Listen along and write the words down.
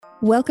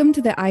Welcome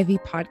to the Ivy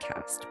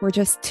Podcast. We're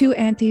just two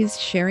aunties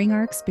sharing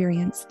our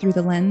experience through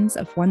the lens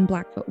of one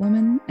Blackfoot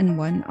woman and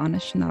one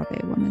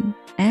Anishinaabe woman.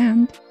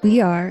 And we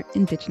are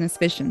Indigenous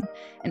Vision,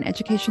 an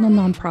educational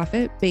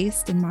nonprofit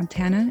based in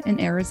Montana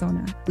and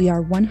Arizona. We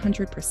are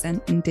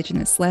 100%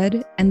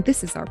 Indigenous-led, and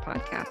this is our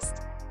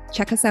podcast.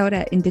 Check us out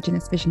at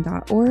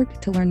indigenousvision.org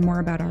to learn more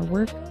about our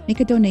work, make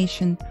a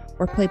donation,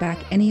 or play back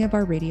any of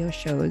our radio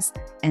shows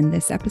and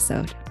this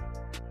episode.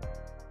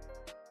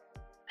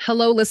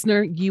 Hello,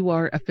 listener. You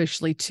are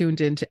officially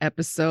tuned into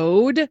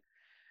episode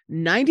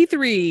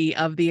 93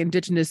 of the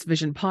Indigenous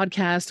Vision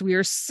podcast. We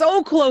are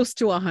so close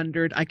to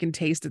 100. I can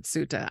taste it,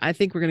 Suta. I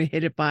think we're going to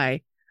hit it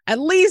by at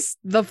least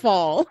the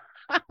fall.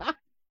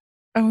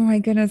 Oh my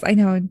goodness. I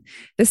know.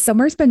 This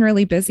summer's been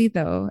really busy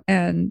though.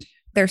 And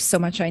there's so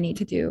much I need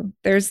to do.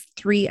 There's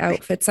 3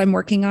 outfits I'm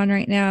working on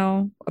right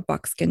now: a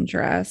buckskin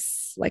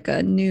dress, like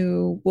a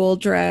new wool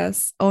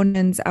dress,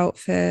 Onan's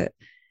outfit,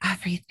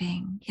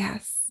 everything.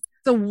 Yes.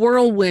 It's a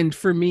whirlwind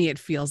for me. It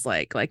feels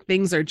like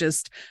things are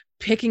just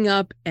picking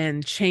up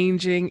and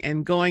changing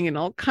and going in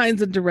all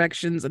kinds of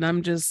directions. And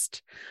I'm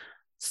just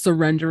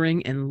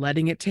surrendering and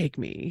letting it take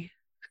me.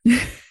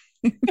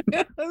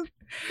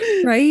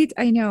 Right.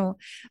 I know.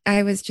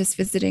 I was just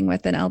visiting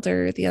with an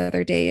elder the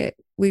other day.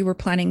 We were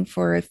planning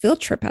for a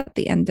field trip at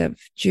the end of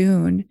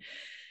June.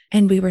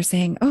 And we were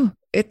saying, oh,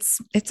 it's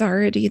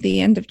already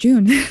the end of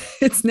June.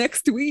 It's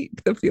next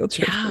week, the field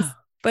trip. Yeah.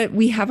 But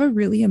we have a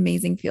really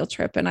amazing field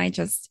trip. And I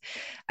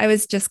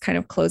was just kind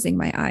of closing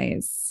my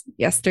eyes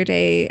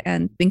yesterday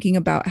and thinking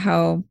about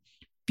how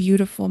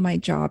beautiful my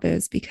job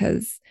is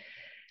because,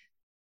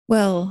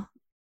 well,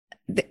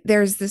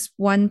 there's this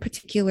one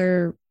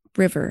particular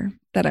river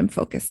that I'm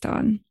focused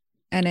on.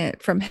 And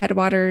it from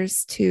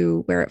headwaters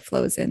to where it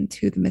flows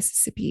into the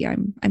Mississippi,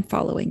 I'm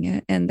following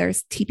it. And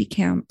there's teepee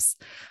camps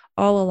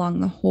all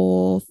along the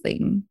whole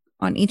thing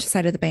on each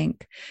side of the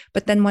bank.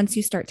 But then once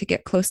you start to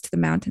get close to the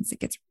mountains, it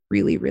gets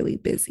really, really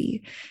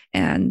busy.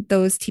 And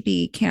those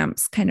teepee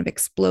camps kind of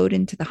explode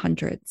into the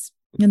hundreds.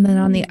 And then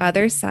on the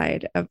other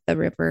side of the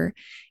river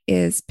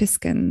is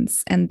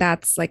piskins. And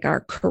that's like our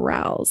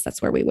corrals.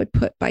 That's where we would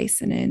put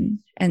bison in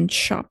and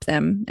shop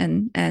them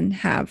and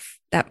have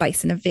that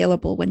bison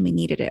available when we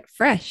needed it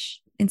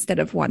fresh instead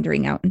of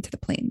wandering out into the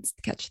plains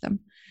to catch them.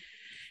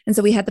 And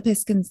so we had the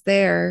piskins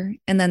there.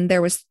 And then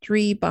there was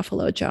 3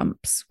 buffalo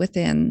jumps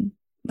within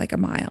like a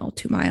mile,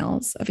 2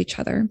 miles of each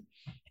other,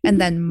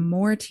 and then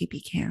more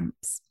teepee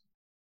camps.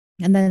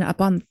 And then up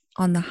on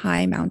the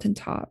high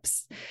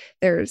mountaintops,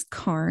 there's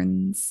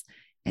cairns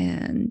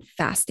and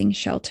fasting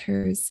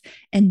shelters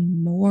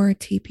and more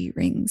teepee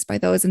rings by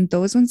those. And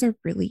those ones are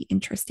really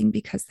interesting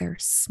because they're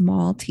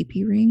small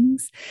teepee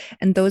rings.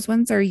 And those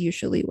ones are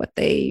usually what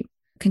they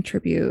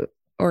contribute,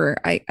 or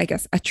I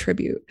guess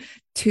attribute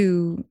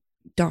to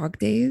dog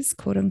days,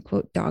 quote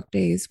unquote dog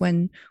days,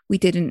 when we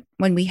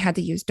had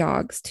to use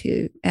dogs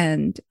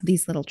and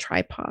these little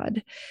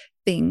tripod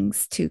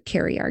things to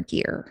carry our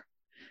gear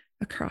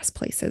across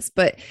places.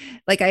 But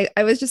like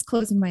I was just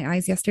closing my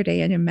eyes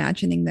yesterday and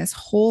imagining this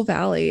whole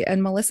valley.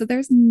 And Melissa,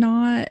 there's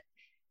not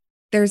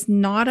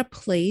a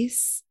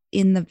place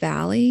in the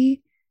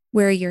valley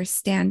where you're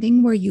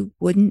standing where you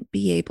wouldn't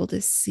be able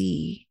to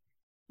see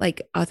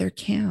like other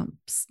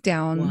camps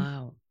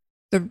down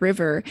the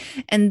river.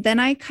 And then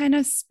I kind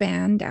of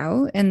spanned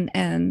out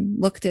and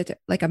looked at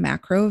like a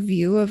macro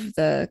view of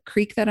the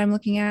creek that I'm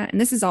looking at. And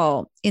this is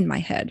all in my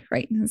head,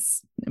 right?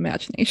 This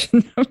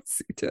imagination of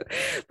Suta.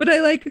 But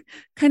I like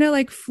kind of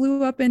like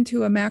flew up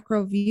into a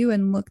macro view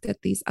and looked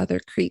at these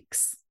other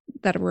creeks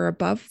that were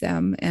above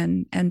them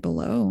and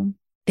below.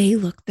 They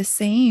look the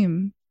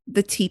same.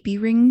 The teepee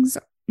rings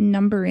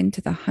number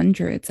into the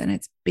hundreds and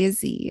it's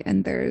busy.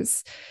 And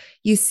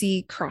you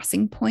see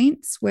crossing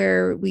points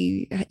where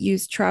we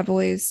use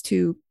travois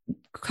to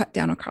cut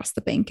down across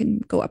the bank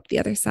and go up the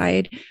other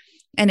side.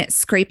 And it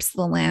scrapes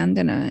the land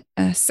in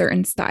a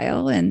certain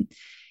style. And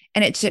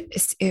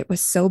it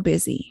was so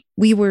busy.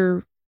 We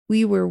were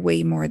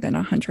way more than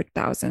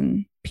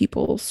 100,000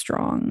 people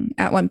strong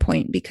at one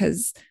point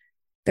because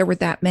there were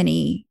that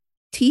many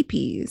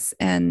teepees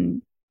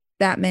and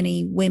that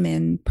many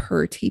women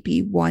per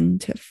teepee, 1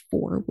 to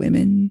 4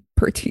 women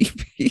per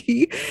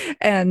teepee.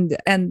 And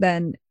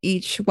then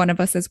each one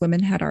of us as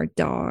women had our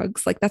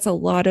dogs. Like that's a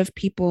lot of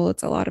people.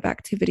 It's a lot of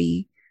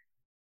activity.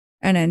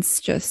 And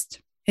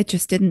it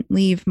just didn't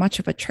leave much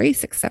of a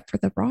trace except for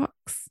the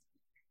rocks.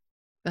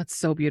 That's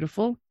so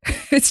beautiful.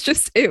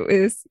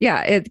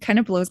 It kind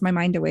of blows my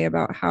mind away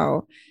about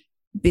how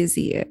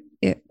busy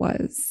it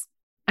was.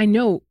 I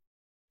know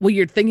what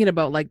you're thinking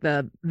about, like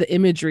the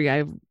imagery.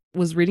 I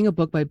was reading a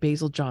book by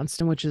Basil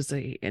Johnston, which is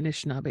a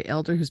Anishinaabe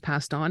elder who's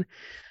passed on.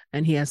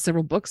 And he has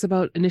several books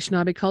about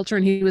Anishinaabe culture.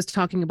 And he was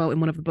talking about in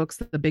one of the books,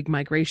 the big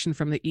migration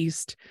from the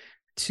east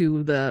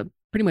to the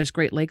pretty much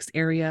Great Lakes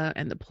area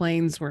and the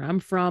plains where I'm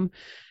from.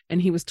 And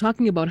he was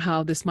talking about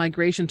how this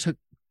migration took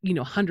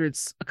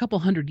hundreds, a couple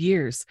hundred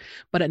years.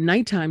 But at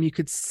nighttime, you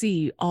could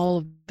see all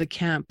of the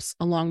camps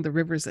along the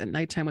rivers at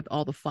nighttime with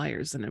all the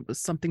fires, and it was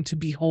something to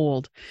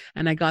behold.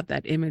 And I got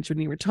that image when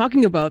you were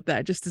talking about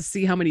that, just to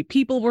see how many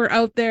people were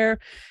out there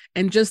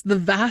and just the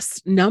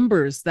vast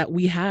numbers that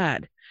we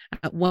had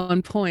at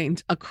one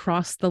point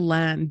across the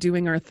land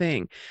doing our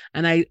thing.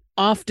 And I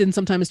often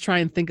sometimes try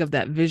and think of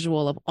that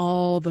visual of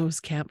all those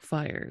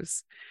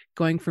campfires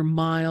going for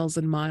miles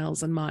and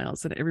miles and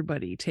miles, and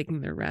everybody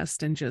taking their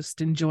rest and just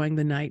enjoying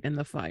the night and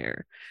the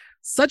fire.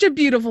 Such a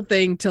beautiful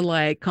thing to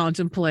like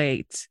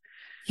contemplate.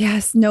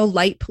 Yes, no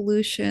light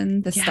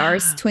pollution, the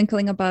stars Yeah.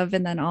 twinkling above,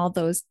 and then all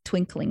those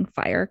twinkling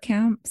fire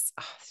camps.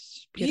 Oh,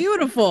 it's beautiful.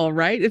 Beautiful,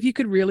 right? If you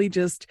could really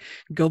just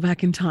go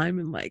back in time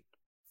and like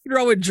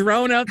throw a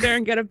drone out there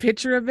and get a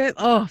picture of it.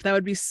 Oh, that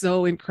would be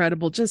so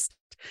incredible just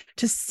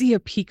to see a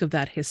peek of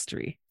that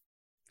history.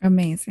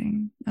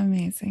 Amazing.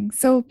 Amazing.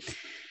 So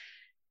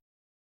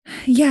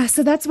yeah,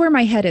 so that's where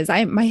my head is.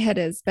 My head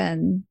has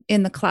been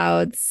in the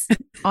clouds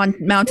on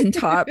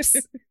mountaintops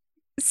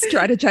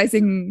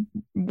strategizing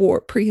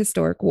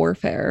prehistoric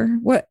warfare.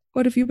 What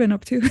have you been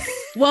up to?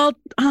 Well,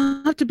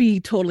 I'll have to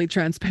be totally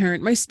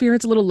transparent. My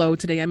spirit's a little low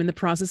today. I'm in the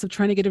process of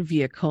trying to get a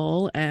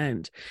vehicle,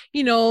 and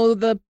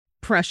the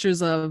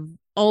pressures of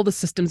all the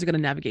systems are going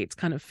to navigate. It's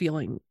kind of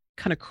feeling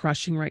kind of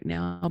crushing right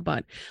now,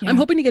 but Yeah. I'm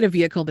hoping to get a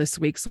vehicle this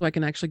week so I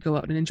can actually go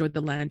out and enjoy the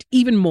land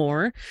even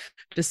more,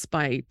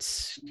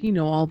 despite,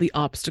 all the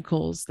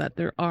obstacles that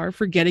there are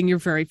for getting your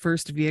very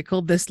first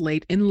vehicle this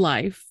late in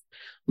life.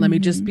 Let me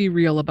just be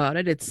real about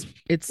it.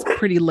 It's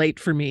pretty late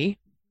for me.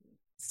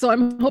 So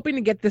I'm hoping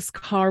to get this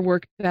car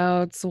worked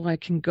out so I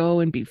can go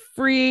and be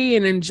free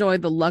and enjoy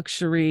the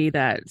luxury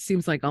that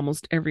seems like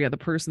almost every other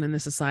person in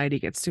this society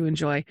gets to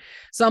enjoy.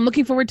 So I'm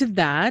looking forward to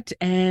that.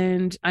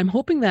 And I'm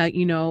hoping that,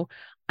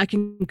 I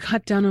can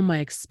cut down on my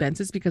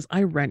expenses because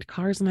I rent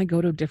cars and I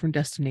go to different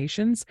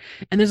destinations.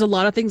 And there's a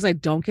lot of things I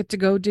don't get to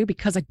go do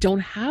because I don't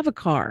have a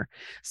car.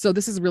 So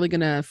this is really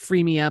going to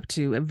free me up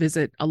to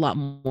visit a lot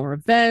more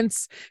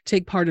events,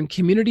 take part in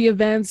community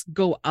events,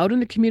 go out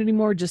in the community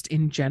more just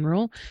in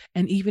general,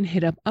 and even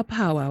hit up a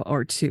powwow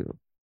or two.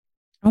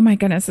 Oh my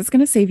goodness, it's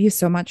going to save you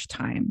so much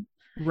time.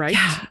 Right?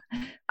 Yeah.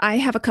 I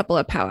have a couple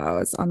of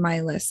powwows on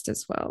my list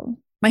as well.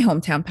 My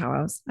hometown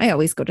powwows. I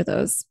always go to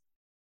those.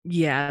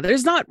 Yeah,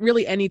 there's not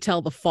really any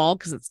till the fall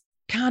because it's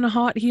kind of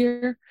hot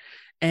here.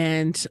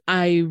 And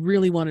I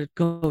really want to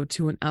go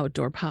to an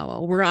outdoor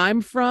powwow. Where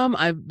I'm from,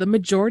 the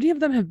majority of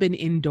them have been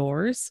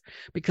indoors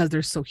because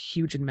they're so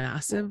huge and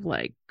massive,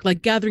 like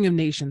Gathering of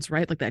Nations,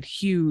 right? Like that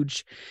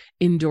huge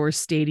indoor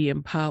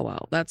stadium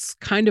powwow. That's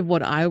kind of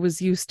what I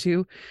was used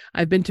to.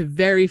 I've been to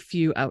very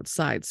few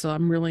outside. So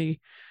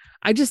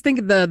I just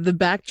think the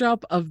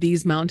backdrop of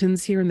these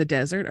mountains here in the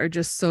desert are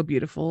just so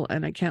beautiful.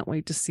 And I can't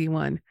wait to see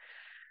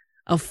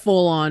a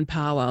full-on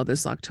powwow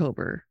this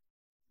October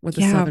with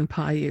the Southern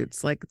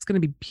Paiutes. Like, it's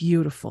going to be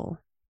beautiful.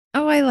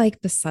 Oh, I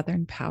like the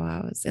Southern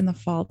powwows in the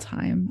fall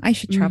time. I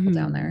should travel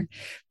down there.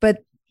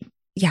 But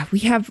yeah,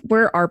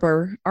 we're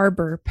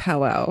Arbor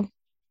powwow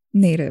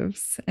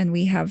natives, and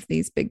we have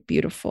these big,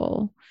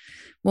 beautiful,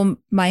 well,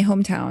 my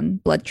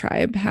hometown Blood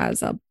Tribe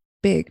has a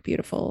big,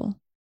 beautiful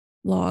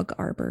log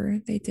arbor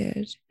they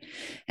did.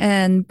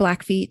 And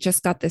Blackfeet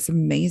just got this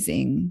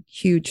amazing,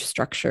 huge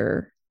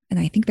structure. And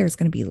I think there's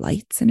going to be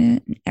lights in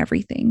it and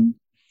everything.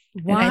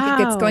 Wow. And I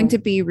think it's going to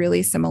be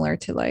really similar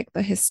to like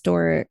the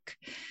historic,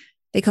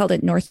 they called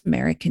it North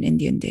American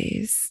Indian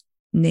Days.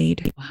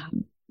 NAID. Wow.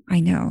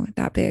 I know,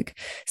 that big.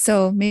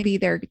 So maybe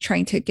they're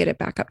trying to get it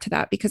back up to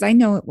that because I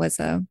know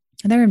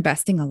they're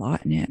investing a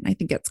lot in it. And I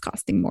think it's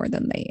costing more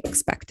than they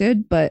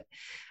expected, but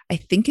I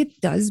think it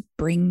does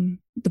bring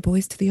the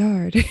boys to the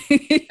yard.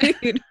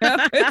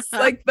 It's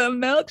like the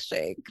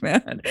milkshake,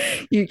 man.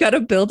 You got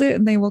to build it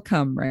and they will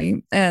come, right?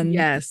 And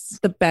yes,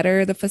 the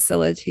better the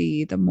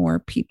facility, the more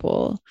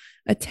people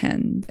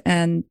attend,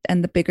 and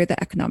the bigger the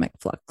economic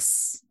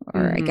flux,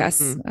 or I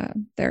guess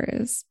there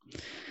is.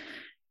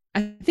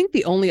 I think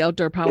the only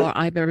outdoor powwow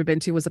I've ever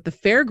been to was at the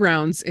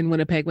fairgrounds in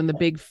Winnipeg. When the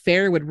big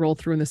fair would roll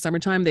through in the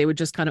summertime, they would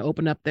just kind of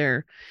open up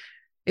it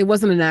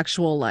wasn't an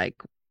actual like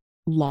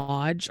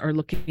lodge or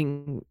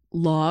looking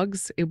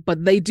logs,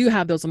 but they do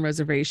have those on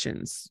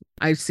reservations.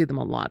 I see them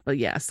a lot, but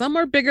yeah, some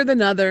are bigger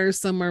than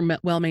others, some are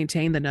well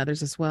maintained than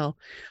others as well.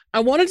 I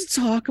wanted to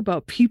talk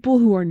about people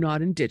who are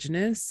not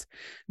Indigenous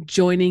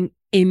joining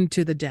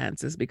into the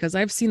dances because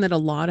I've seen that a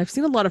lot. I've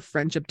seen a lot of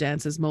friendship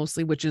dances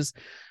mostly, which is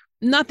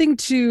nothing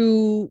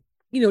too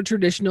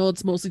traditional.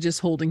 It's mostly just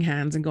holding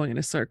hands and going in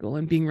a circle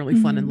and being really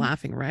fun and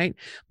laughing, right?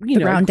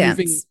 Round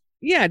dance.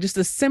 Yeah, just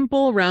a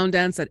simple round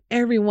dance that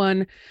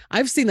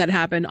I've seen that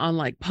happen on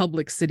like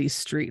public city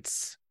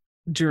streets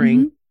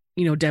during,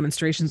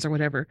 demonstrations or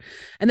whatever.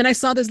 And then I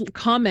saw this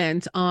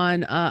comment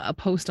on a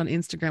post on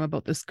Instagram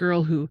about this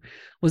girl who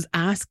was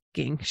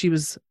asking, she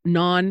was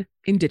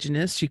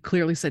non-Indigenous. She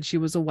clearly said she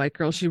was a white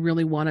girl. She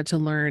really wanted to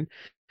learn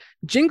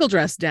jingle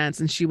dress dance.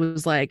 And she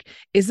was like,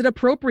 is it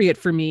appropriate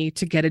for me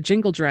to get a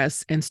jingle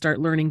dress and start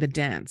learning the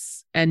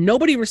dance? And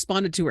nobody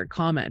responded to her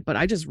comment, but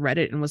I just read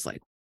it and was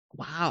like,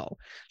 wow,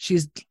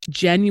 she's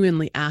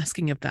genuinely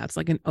asking if that's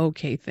like an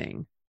okay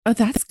thing. Oh,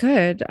 that's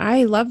good.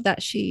 I love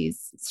that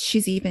she's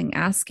even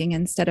asking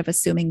instead of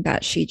assuming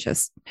that she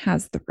just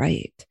has the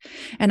right.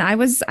 And I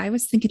was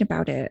thinking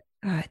about it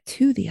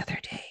too the other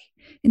day.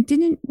 And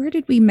didn't where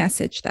did we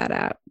message that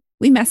at?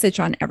 We message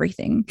on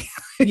everything.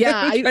 Yeah,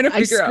 I'm trying to I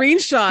figure out.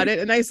 screenshot it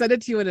and I sent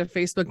it to you in a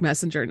Facebook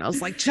Messenger, and I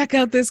was like, check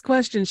out this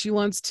question. She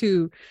wants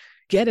to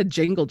get a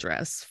jingle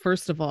dress,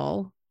 first of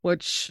all,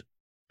 which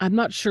I'm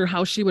not sure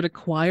how she would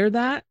acquire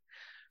that,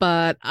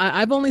 but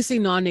I've only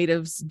seen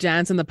non-natives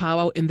dance in the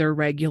powwow in their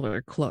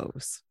regular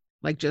clothes,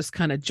 like just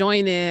kind of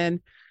join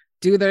in,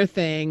 do their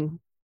thing,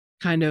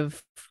 kind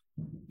of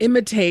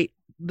imitate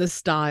the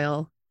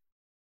style.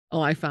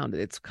 Oh, I found it.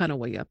 It's kind of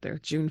way up there.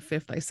 June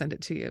 5th, I sent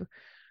it to you.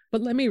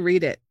 But let me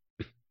read it.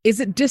 Is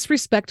it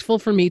disrespectful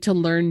for me to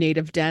learn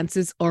native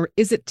dances, or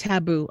is it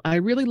taboo? I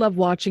really love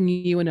watching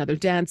you and other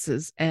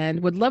dances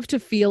and would love to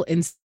feel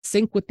in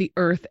sync with the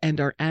earth and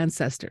our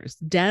ancestors.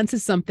 Dance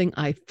is something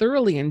I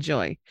thoroughly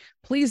enjoy.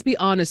 Please be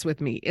honest with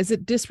me. Is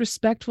it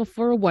disrespectful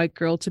for a white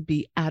girl to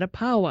be at a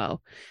powwow?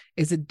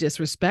 Is it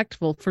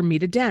disrespectful for me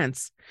to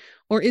dance?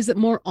 Or is it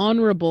more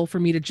honorable for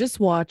me to just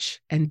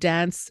watch and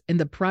dance in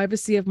the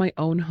privacy of my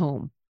own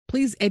home?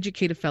 Please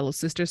educate a fellow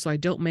sister so I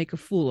don't make a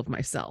fool of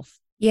myself.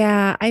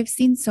 Yeah, I've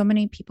seen so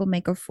many people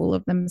make a fool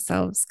of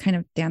themselves kind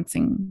of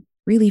dancing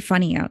really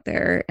funny out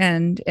there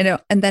and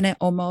then it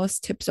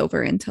almost tips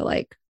over into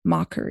like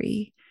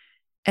mockery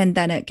and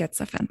then it gets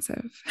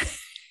offensive.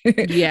 And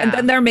then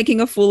Yeah. they're making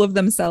a fool of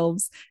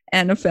themselves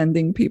and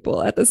offending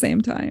people at the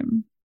same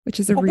time, which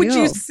is a What would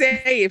you real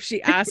say if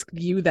she asked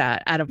you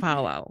that at a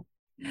powwow?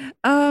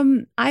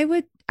 I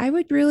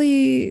would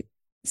really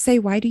say,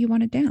 why do you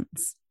want to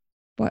dance?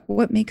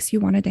 What makes you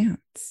want to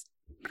dance?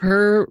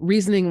 Her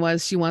reasoning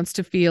was she wants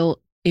to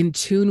feel in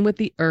tune with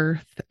the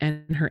earth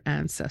and her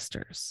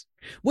ancestors,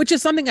 which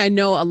is something I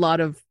know a lot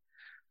of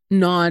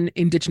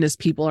non-Indigenous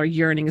people are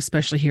yearning,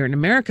 especially here in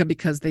America,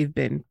 because they've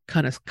been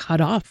kind of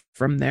cut off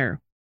from their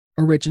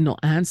original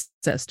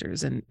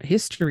ancestors and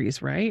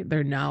histories, right?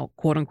 They're now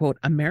quote unquote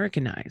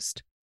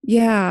Americanized.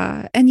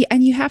 Yeah, and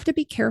you have to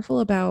be careful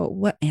about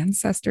what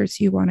ancestors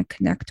you want to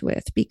connect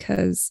with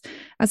because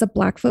as a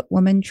Blackfoot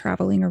woman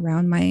traveling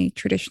around my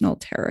traditional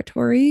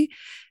territory,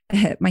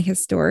 my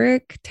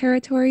historic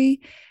territory,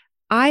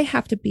 I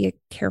have to be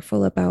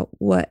careful about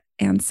what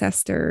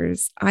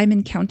ancestors I'm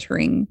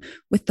encountering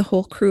with the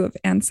whole crew of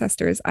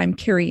ancestors I'm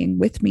carrying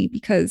with me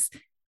because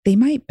they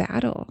might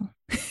battle.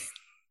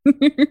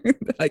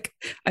 Like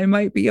I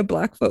might be a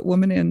Blackfoot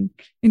woman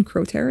in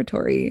Crow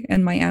territory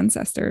and my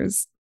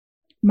ancestors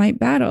might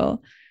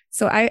battle.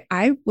 So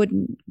I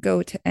wouldn't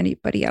go to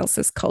anybody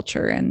else's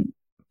culture and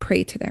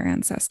pray to their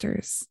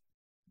ancestors.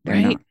 They're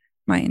Right. not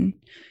mine.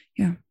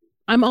 Yeah.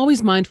 I'm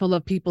always mindful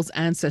of people's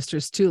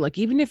ancestors too. Like,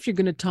 even if you're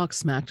going to talk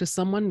smack to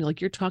someone,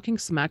 like you're talking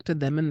smack to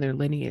them and their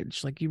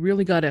lineage. Like, you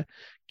really got to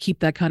keep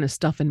that kind of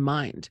stuff in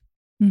mind.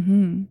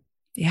 Mm-hmm.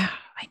 Yeah,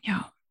 I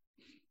know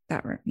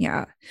that.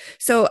 Yeah.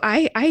 So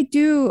I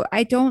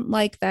don't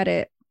like that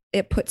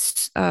it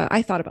puts,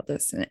 I thought about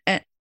this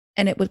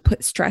and it would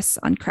put stress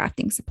on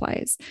crafting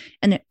supplies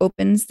and it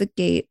opens the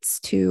gates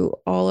to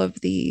all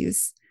of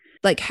these,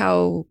 like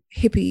how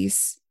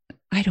hippies,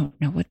 I don't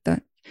know what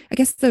I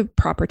guess the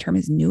proper term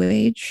is new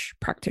age New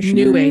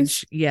practitioners.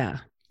 age. Yeah.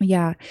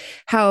 Yeah,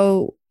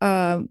 how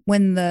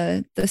when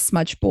the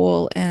smudge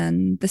bowl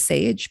and the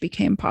sage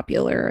became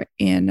popular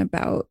in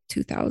about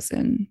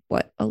 2000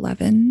 what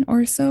 11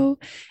 or so,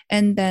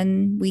 and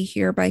then we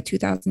hear by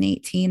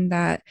 2018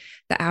 that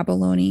the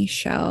abalone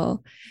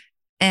shell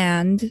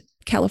and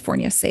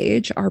California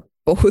sage are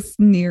both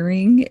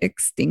nearing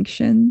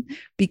extinction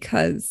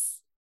because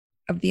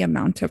of the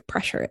amount of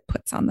pressure it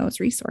puts on those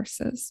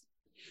resources.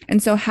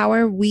 And so, how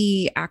are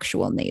we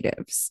actual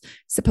natives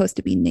supposed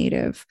to be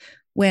native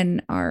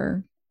when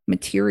our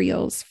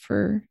materials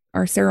for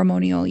our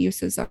ceremonial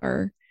uses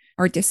are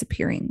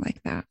disappearing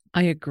like that?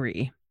 I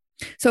agree.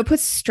 So it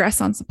puts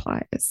stress on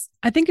supplies.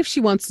 I think if she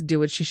wants to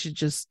do it, she should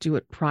just do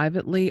it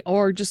privately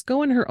or just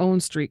go in her own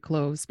street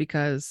clothes,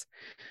 because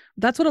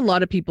that's what a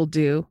lot of people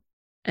do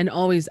and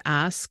always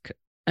ask.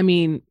 I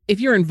mean,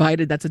 if you're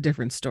invited, that's a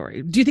different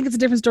story. Do you think it's a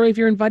different story if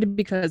you're invited?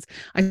 Because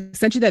I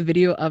sent you that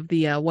video of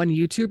the one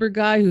YouTuber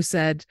guy who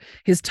said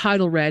his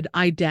title read,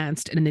 "I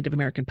danced in a Native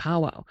American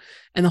powwow."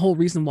 And the whole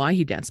reason why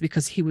he danced,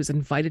 because he was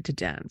invited to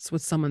dance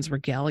with someone's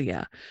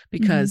regalia, Mm-hmm.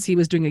 because he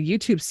was doing a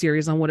YouTube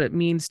series on what it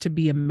means to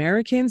be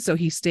American. So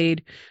he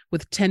stayed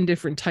with 10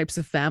 different types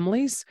of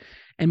families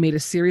and made a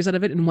series out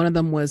of it. And one of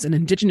them was an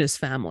Indigenous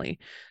family.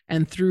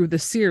 And through the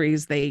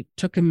series, they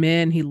took him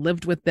in, he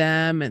lived with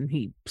them and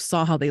he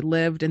saw how they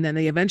lived. And then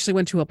they eventually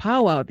went to a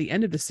powwow at the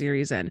end of the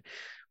series. And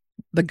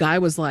the guy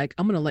was like,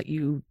 "I'm going to let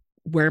you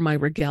wear my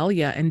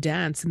regalia and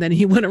dance." And then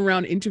he went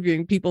around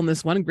interviewing people. And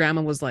this one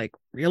grandma was like,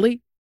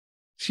 "Really?"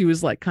 She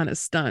was like kind of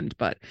stunned,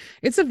 but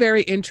it's a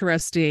very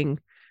interesting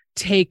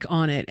take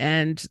on it.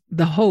 And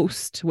the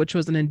host, which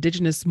was an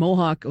Indigenous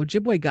Mohawk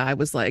Ojibwe guy,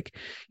 was like,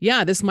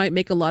 "Yeah, this might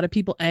make a lot of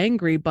people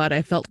angry, but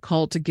I felt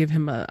called to give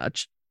him a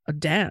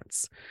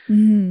dance."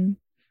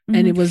 Mm-hmm.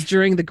 And Mhm. it was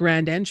during the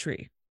grand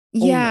entry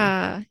only.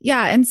 Yeah.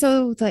 Yeah. And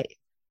so like,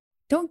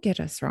 don't get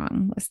us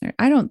wrong, listener.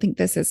 I don't think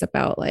this is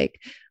about like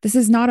this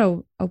is not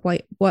a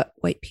white what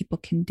white people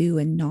can do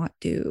and not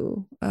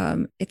do.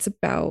 It's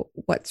about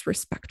what's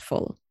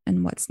respectful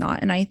and what's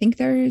not. And I think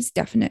there is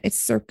definite it's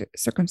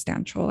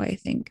circumstantial, I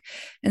think.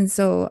 And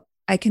so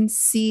I can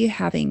see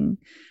having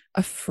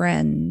a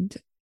friend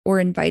or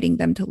inviting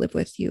them to live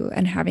with you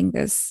and having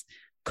this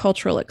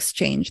cultural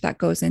exchange that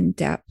goes in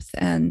depth.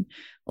 And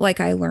like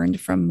I learned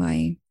from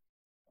my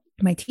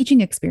teaching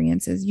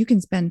experiences, you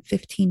can spend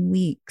 15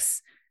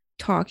 weeks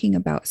talking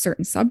about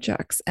certain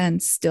subjects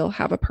and still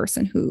have a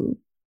person who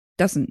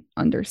doesn't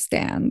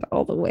understand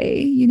all the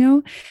way, you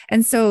know?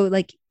 And so,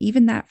 like,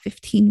 even that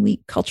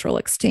 15-week cultural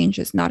exchange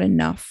is not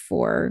enough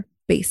for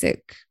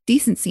basic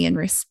decency and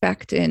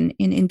respect in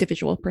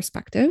individual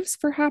perspectives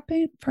for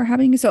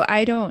having so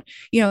I don't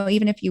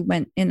even if you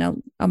went in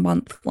a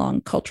month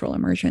long cultural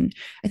immersion,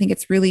 I think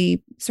it's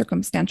really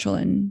circumstantial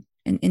and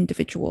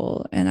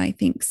individual. And I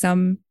think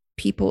some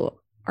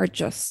people are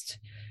just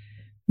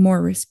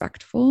more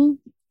respectful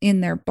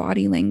in their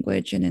body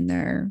language and in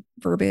their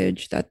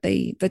verbiage that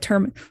the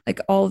term like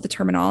all of the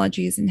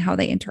terminologies and how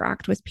they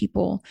interact with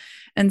people.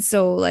 And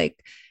so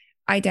like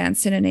I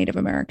danced in a Native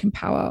American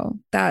powwow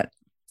that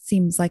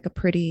seems like a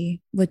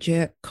pretty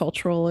legit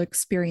cultural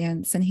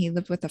experience, and he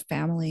lived with a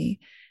family,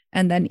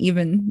 and then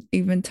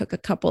even took a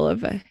couple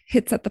of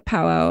hits at the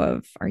powwow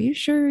of, are you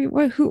sure,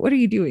 what are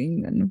you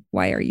doing and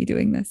why are you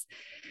doing this?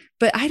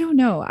 But I don't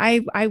know.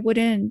 I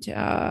wouldn't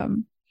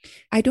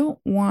I don't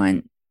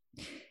want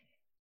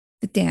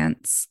the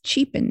dance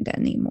cheapened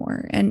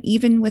anymore. And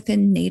even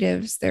within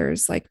natives,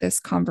 there's like this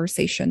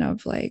conversation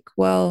of like,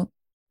 well,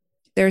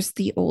 there's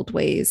the old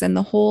ways. And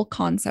the whole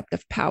concept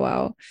of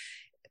powwow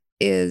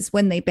is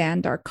when they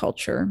banned our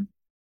culture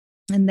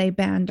and they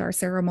banned our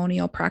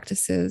ceremonial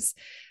practices,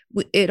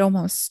 it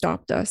almost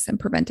stopped us and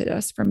prevented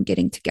us from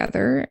getting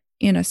together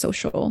in a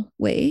social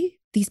way.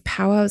 These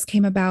powwows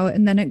came about,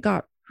 and then it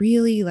got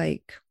really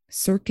like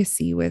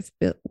circusy with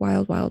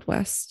Wild Wild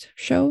West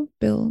show,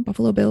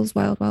 Buffalo Bill's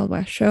Wild Wild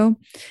West show.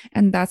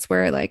 And that's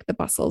where like the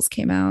bustles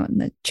came out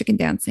and the chicken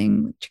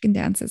dancing. Chicken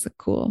dance is a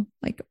cool,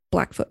 like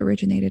Blackfoot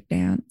originated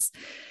dance.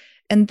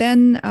 And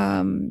then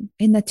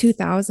in the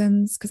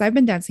 2000s, because I've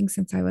been dancing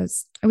since I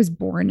was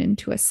born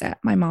into a set.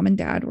 My mom and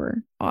dad were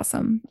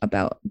awesome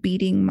about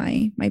beating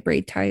my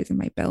braid ties and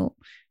my belt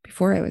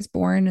before I was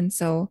born. And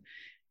so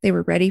they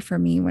were ready for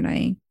me when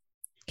I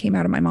came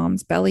out of my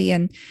mom's belly,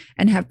 and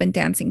have been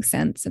dancing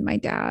since. And my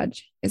dad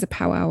is a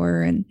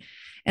powwower, and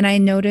I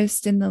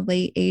noticed in the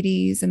late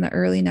 80s and the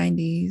early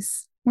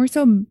 90s, more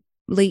so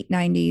late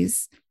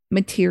 90s,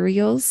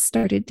 materials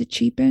started to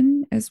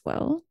cheapen as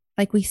well.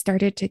 Like we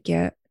started to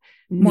get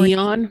more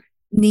Neon.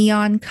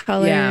 neon Yeah.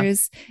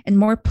 colors and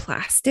more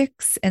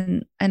plastics,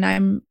 and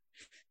I'm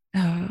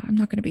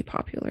not going to be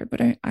popular, but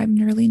I'm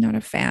really not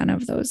a fan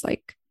of those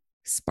like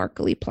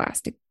sparkly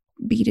plastic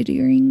beaded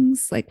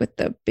earrings, like with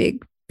the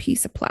big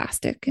piece of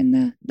plastic in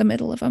the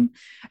middle of them.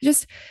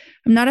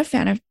 I'm not a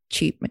fan of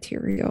cheap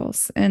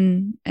materials.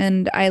 And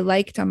I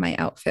liked on my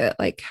outfit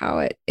like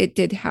how it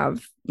did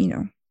have, I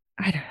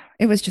don't know,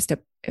 it was just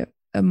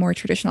a more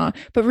traditional.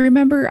 But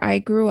remember, I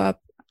grew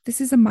up,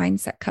 this is a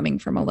mindset coming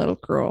from a little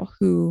girl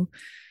who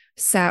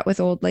sat with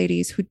old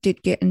ladies who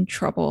did get in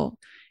trouble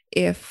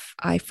if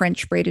I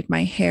French braided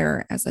my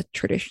hair as a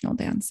traditional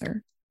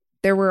dancer.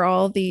 There were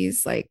all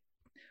these like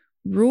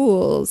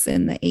rules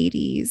in the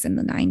 80s and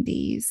the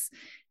 90s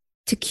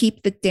to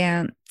keep the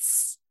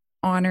dance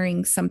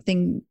honoring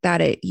something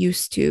that it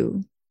used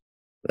to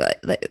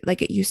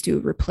like it used to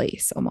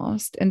replace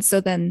almost. And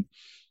so then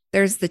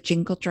there's the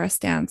jingle dress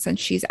dance, and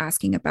she's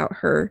asking about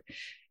her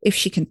if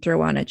she can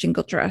throw on a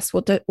jingle dress.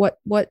 Well,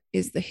 what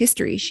is the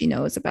history she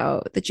knows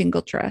about the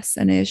jingle dress,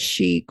 and is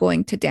she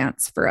going to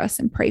dance for us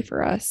and pray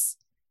for us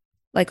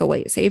like a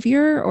white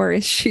savior, or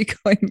is she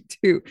going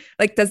to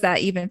like, does that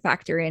even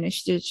factor in? Is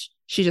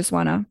she just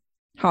want to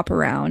hop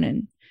around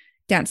and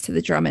dance to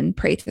the drum and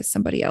pray to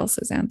somebody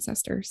else's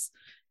ancestors?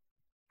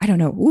 I don't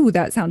know. Ooh,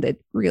 that sounded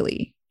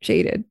really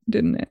shaded,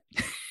 didn't it?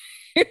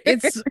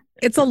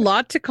 It's a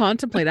lot to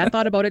contemplate. I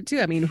thought about it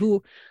too. I mean,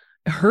 who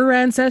her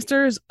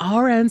ancestors,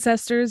 our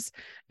ancestors,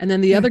 and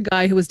then the Yeah. other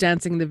guy who was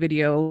dancing in the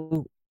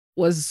video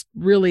was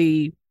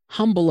really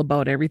humble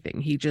about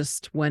everything. He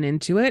just went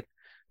into it,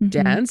 Mm-hmm.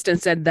 danced,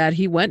 and said that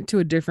he went to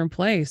a different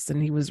place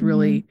and he was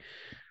Mm-hmm.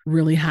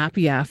 really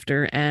happy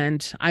after.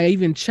 And I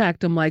even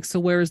checked, I'm like, so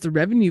where is the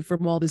revenue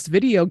from all this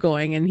video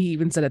going? And he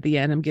even said at the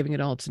end, I'm giving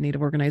it all to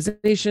Native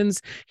organizations.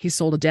 He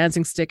sold a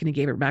dancing stick and he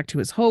gave it back to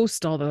his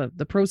host, all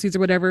the proceeds or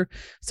whatever.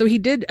 So he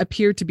did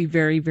appear to be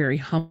very, very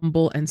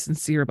humble and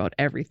sincere about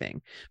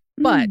everything.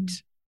 But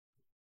Mm.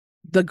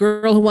 the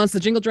girl who wants the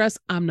jingle dress,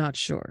 I'm not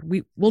sure.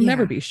 We will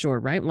never Yeah. be sure,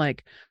 right?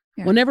 Like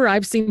Yeah. whenever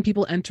I've seen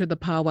people enter the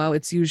powwow,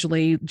 it's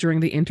usually during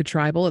the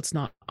intertribal. It's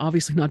not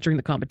obviously not during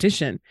the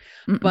competition,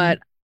 Mm-mm. but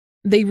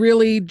they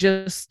really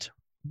just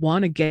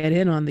want to get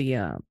in on the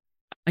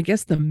I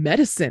guess the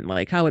medicine,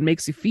 like how it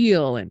makes you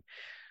feel and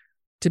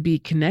to be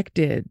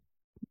connected.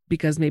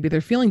 because maybe they're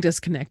feeling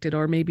disconnected,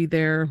 or maybe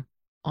they're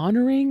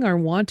honoring or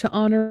want to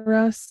honor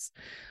us.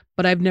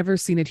 But I've never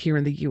seen it here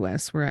in the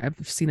US where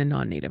I've seen a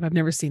non-native. I've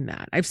never seen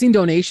that. I've seen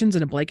donations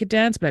and a blanket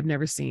dance, but I've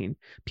never seen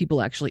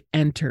people actually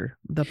enter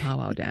the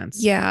powwow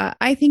dance. Yeah,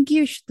 I think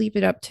you should leave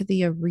it up to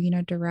the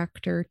arena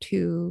director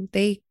too.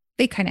 They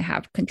kind of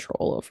have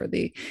control over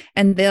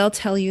and they'll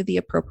tell you the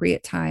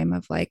appropriate time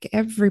of like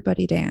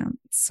everybody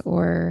dance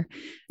or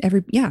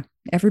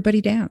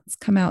everybody dance,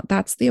 come out.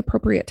 That's the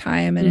appropriate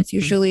time. And it's Mhm.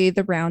 usually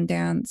the round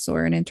dance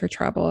or an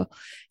intertribal.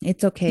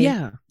 It's okay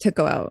Yeah. to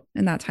go out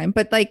in that time.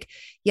 But like,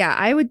 yeah,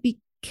 I would be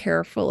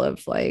careful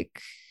of like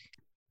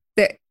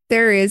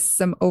there is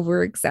some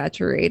over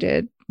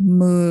exaggerated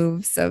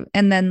moves of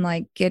and then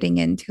like getting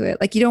into it,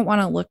 like you don't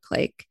want to look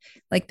like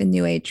the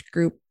new age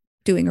group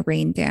doing a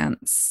rain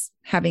dance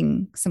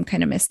having some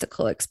kind of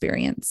mystical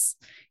experience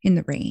in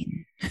the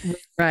rain.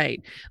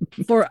 Right.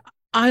 For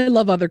I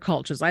love other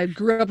cultures. I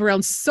grew up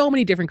around so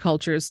many different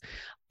cultures,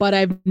 but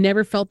I've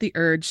never felt the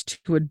urge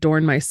to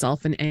adorn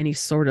myself in any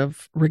sort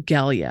of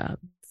regalia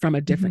from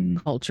a different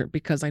Mm-hmm. culture,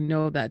 because I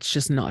know that's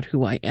just not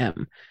who I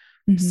am.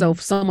 So Mm-hmm.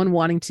 if someone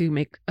wanting to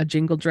make a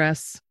jingle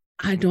dress,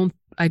 I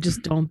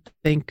just don't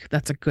think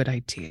that's a good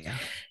idea.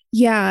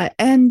 Yeah,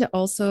 and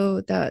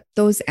also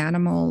those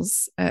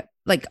animals,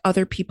 like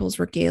other people's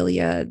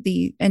regalia,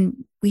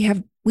 and we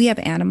have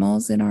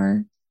animals in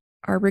our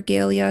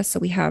regalia. So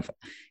we have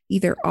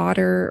either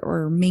otter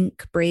or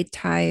mink braid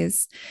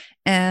ties,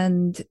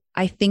 and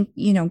I think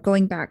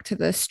going back to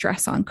the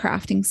stress on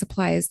crafting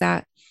supplies,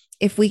 that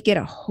if we get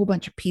a whole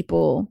bunch of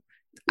people,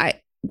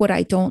 I what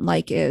I don't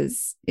like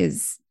is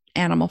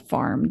animal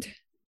farmed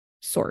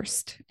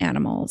sourced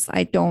animals.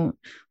 I don't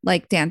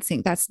like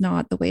dancing. That's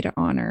not the way to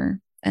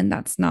honor. And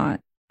that's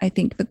not, I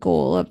think, the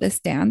goal of this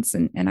dance.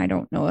 And I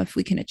don't know if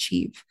we can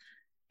achieve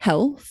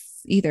health,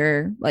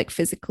 either like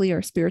physically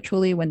or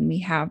spiritually, when we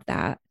have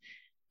that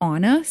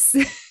on us.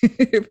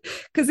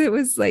 Because it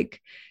was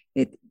like,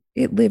 it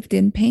lived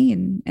in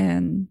pain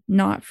and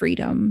not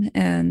freedom.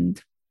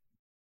 And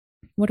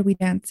what are we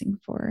dancing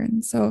for?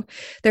 And so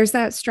there's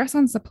that stress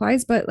on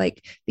supplies, but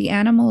like the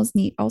animals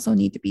need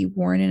to be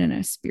worn in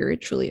a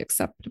spiritually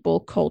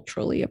acceptable,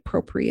 culturally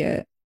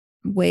appropriate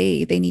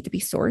way. They need to be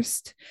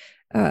sourced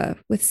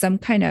with some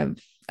kind of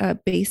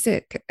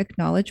basic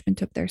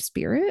acknowledgement of their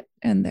spirit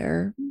and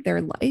their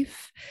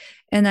life.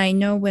 And I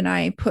know when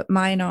I put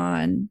mine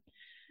on,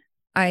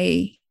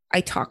 I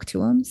talk to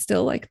them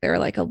still like they're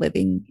like a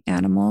living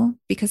animal,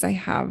 because I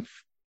have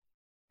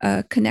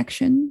a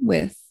connection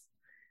with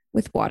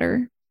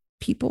water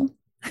people.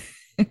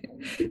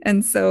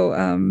 And so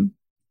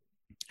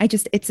I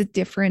just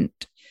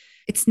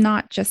it's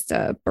not just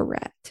a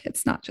barrette,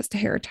 it's not just a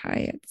hair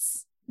tie,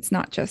 it's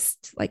not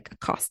just like a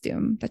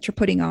costume that you're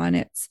putting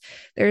on.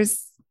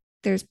 There's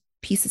there's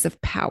pieces of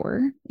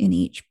power in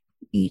each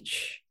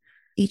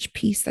each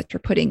piece that you're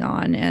putting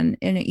on, and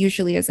it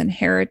usually is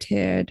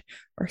inherited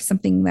or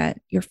something that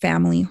your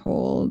family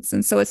holds.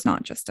 And so it's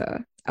not just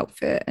a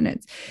outfit.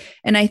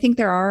 And I think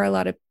there are a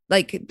lot of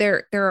like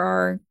there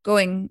are,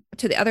 going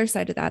to the other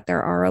side of that,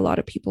 there are a lot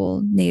of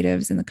people,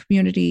 natives in the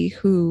community,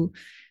 who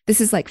this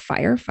is like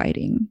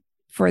firefighting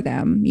for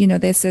them.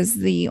 This is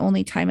the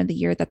only time of the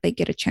year that they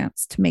get a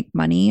chance to make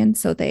money, and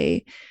so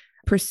they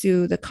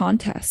pursue the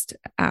contest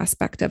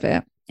aspect of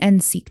it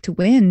and seek to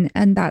win,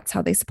 and that's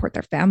how they support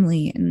their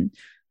family. And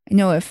I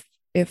know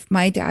if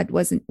my dad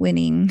wasn't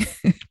winning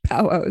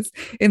powwows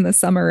in the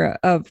summer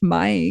of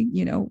my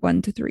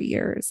 1 to 3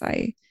 years,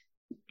 I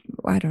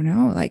don't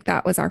know, like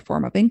that was our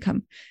form of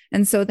income.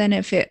 And so then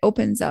if it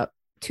opens up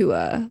to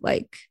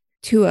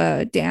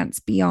a dance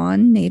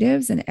beyond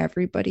natives and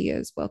everybody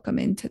is welcome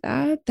into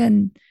that,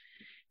 then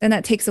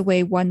that takes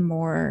away one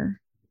more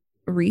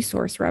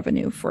resource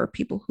revenue for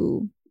people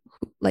who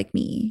like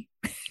me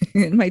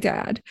and my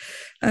dad.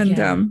 And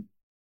Yeah,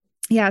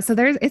 yeah, so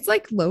it's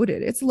like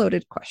loaded. It's a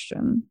loaded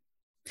question.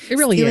 it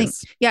really Stealing,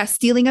 is. yeah,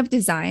 stealing of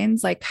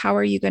designs, like how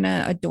are you going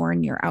to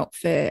adorn your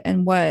outfit,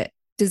 and what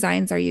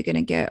designs are you going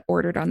to get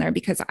ordered on there?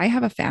 Because I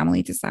have a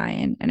family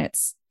design and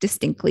it's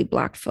distinctly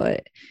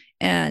Blackfoot,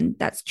 and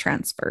that's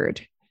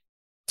transferred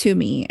to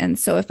me. And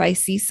so if I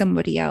see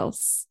somebody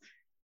else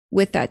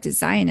with that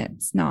design,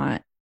 it's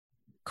not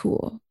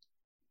cool,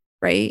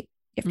 right?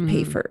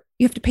 Mhm.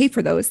 You have to pay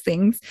for those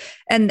things.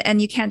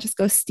 And you can't just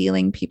go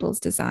stealing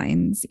people's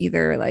designs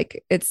either.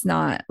 Like it's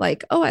not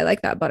like, oh, I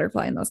like that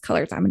butterfly in those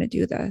colors, I'm going to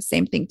do the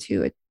same thing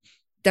too.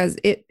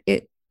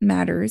 It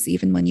matters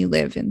even when you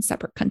live in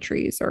separate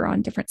countries or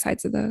on different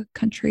sides of the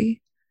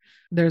country.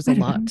 There's a I don't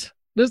know. lot.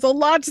 There's a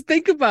lot to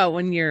think about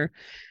when you're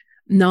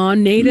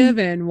non-native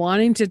and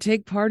wanting to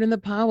take part in the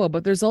powwow,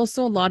 but there's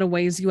also a lot of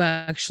ways you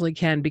actually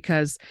can,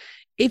 because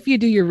if you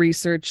do your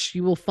research,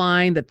 you will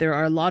find that there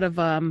are a lot of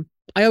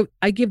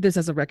I give this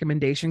as a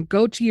recommendation.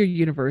 Go to your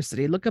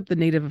university, look up the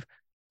Native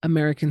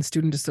American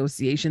Student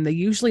Association. They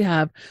usually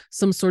have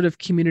some sort of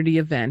community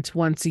event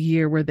once a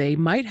year where they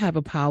might have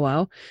a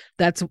powwow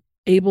that's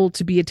able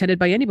to be attended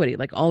by anybody.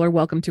 Like all are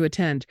welcome to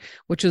attend,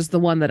 which is the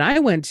one that I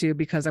went to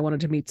because I wanted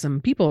to meet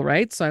some people,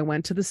 right? So I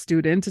went to the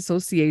student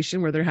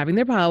association where they're having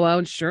their powwow,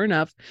 and sure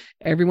enough,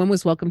 everyone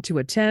was welcome to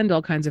attend.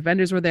 All kinds of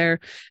vendors were there,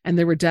 and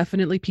there were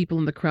definitely people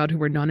in the crowd who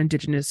were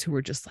non-Indigenous who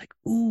were just like,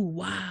 ooh,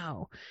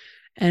 wow.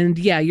 And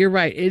yeah, you're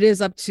right. It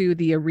is up to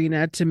the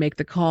arena to make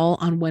the call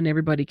on when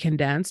everybody can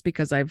dance,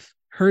 because I've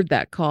heard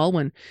that call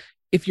when,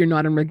 if you're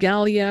not in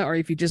regalia or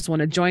if you just want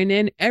to join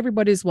in,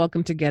 everybody's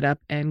welcome to get up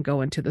and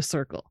go into the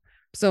circle.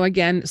 So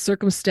again,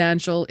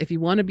 circumstantial. If you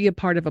want to be a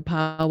part of a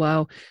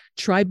powwow,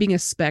 try being a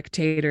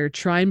spectator,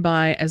 try and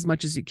buy as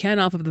much as you can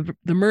off of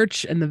the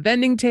merch and the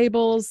vending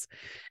tables,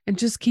 and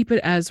just keep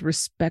it as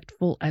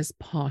respectful as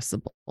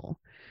possible.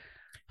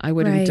 I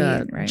wouldn't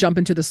Right. jump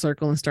into the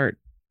circle and start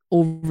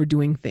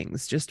overdoing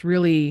things. Just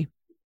really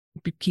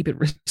keep it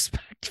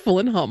respectful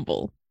and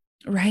humble.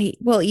 Right.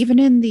 Well, even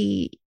in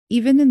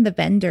the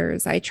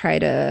vendors, I try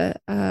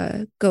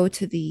to go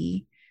to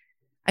the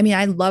I mean,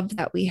 I love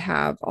that we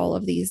have all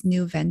of these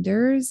new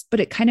vendors, but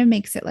it kind of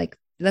makes it like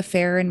the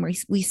fair, and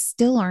we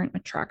still aren't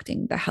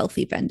attracting the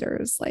healthy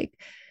vendors. Like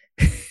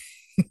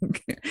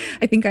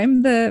I think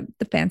I'm the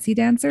fancy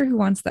dancer who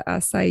wants the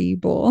acai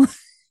bowl.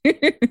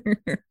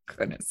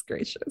 Goodness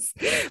gracious.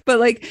 But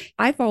like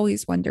I've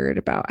always wondered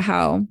about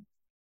how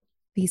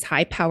these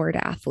high powered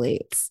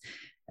athletes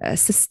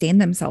sustain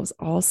themselves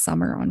all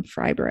summer on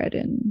fry bread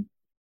and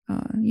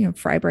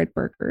fry bread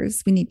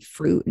burgers. We need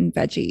fruit and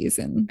veggies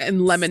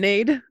and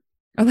lemonade,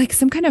 or like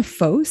some kind of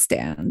faux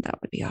stand. That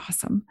would be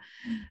awesome.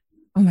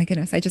 Oh my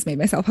goodness, I just made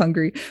myself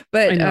hungry.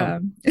 But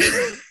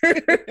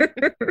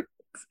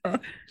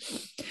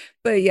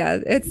but yeah,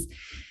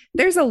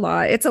 there's a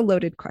lot. It's a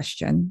loaded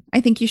question.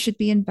 I think you should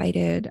be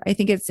invited. I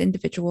think it's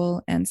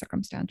individual and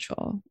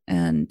circumstantial,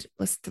 and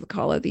listen to the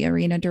call of the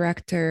arena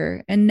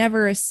director and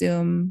never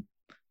assume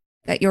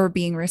that you're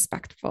being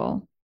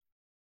respectful,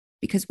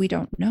 because we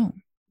don't know.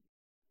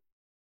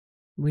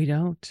 We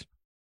don't.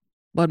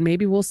 But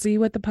maybe we'll see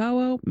you at the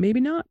powwow. Maybe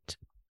not.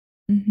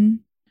 Mm-hmm.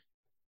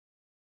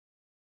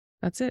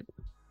 That's it.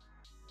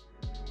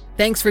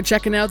 Thanks for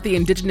checking out the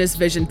Indigenous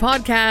Vision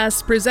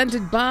podcast,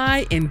 presented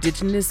by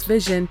Indigenous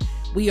Vision.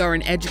 We are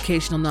an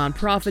educational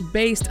nonprofit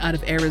based out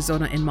of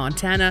Arizona and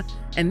Montana,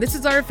 and this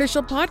is our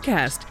official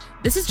podcast.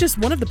 This is just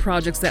one of the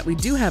projects that we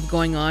do have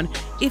going on.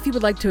 If you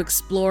would like to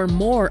explore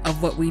more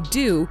of what we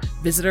do,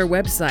 visit our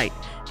website,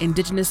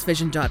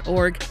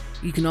 indigenousvision.org.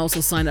 You can also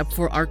sign up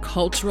for our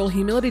cultural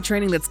humility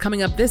training that's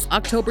coming up this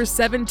October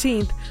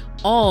 17th.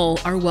 All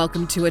are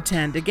welcome to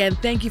attend. Again,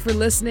 thank you for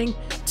listening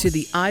to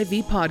the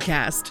IV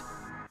podcast.